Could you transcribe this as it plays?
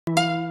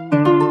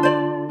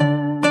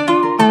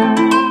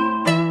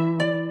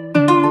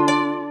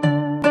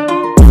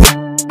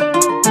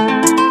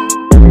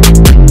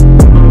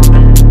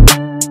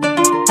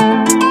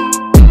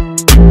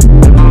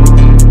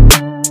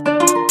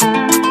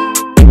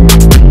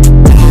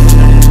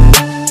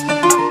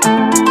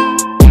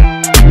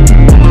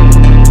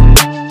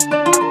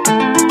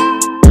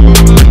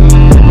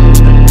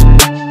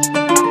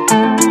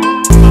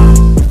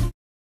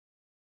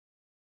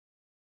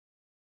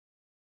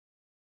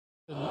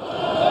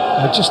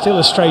just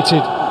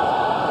illustrated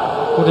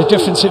what a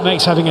difference it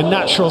makes having a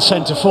natural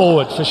centre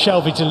forward for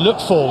Shelby to look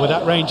for with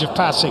that range of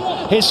passing.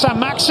 Here's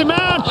Saint-Maximin.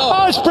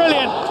 Oh, it's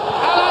brilliant.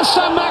 Allan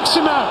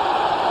Saint-Maximin.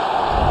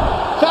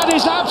 That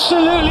is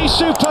absolutely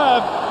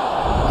superb.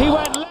 He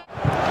went left.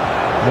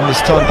 And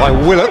this time by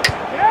Willock.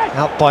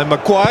 Out by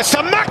Maguire.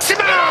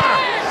 Saint-Maximin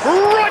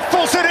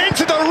rifles it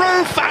into the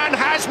roof and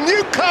has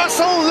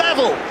Newcastle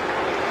level.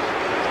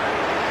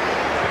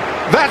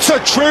 That's a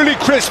truly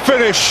crisp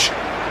finish.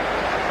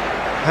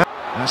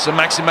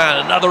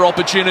 Saint-Maximin, another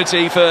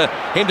opportunity for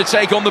him to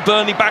take on the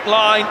Burnley back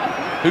line,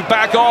 who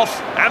back off,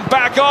 and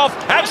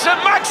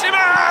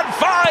Saint-Maximin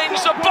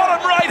finds the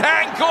bottom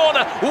right-hand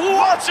corner.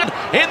 What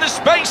in the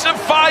space of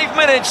 5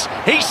 minutes,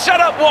 he set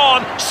up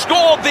one,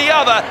 scored the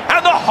other,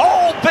 and the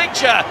whole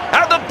picture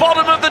at the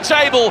bottom of the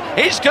table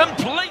is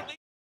completely...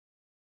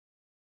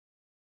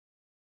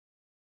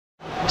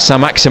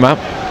 Saint-Maximin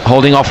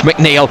holding off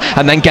McNeil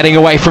and then getting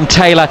away from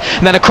Taylor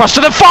and then across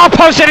to the far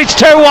post, and it's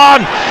 2-1.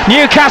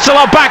 Newcastle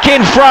are back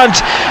in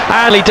front.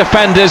 Early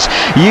defenders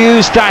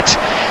used that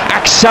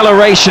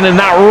acceleration and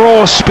that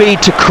raw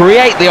speed to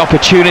create the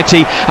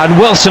opportunity, and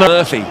Wilson...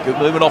 Murphy, good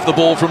movement off the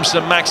ball from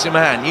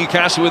Saint-Maximin.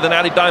 Newcastle with an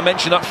added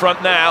dimension up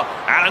front now.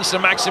 Allan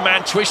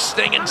Saint-Maximin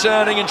twisting and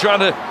turning and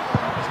trying to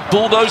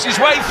bulldoze his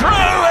way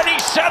through, and he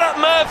set up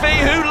Murphy,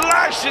 who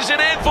lashes it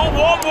in for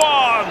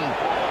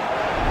 1-1.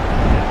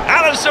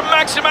 Allan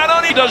Saint-Maximin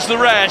only does the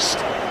rest,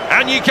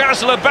 and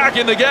Newcastle are back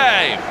in the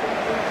game.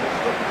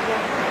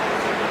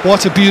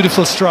 What a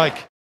beautiful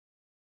strike.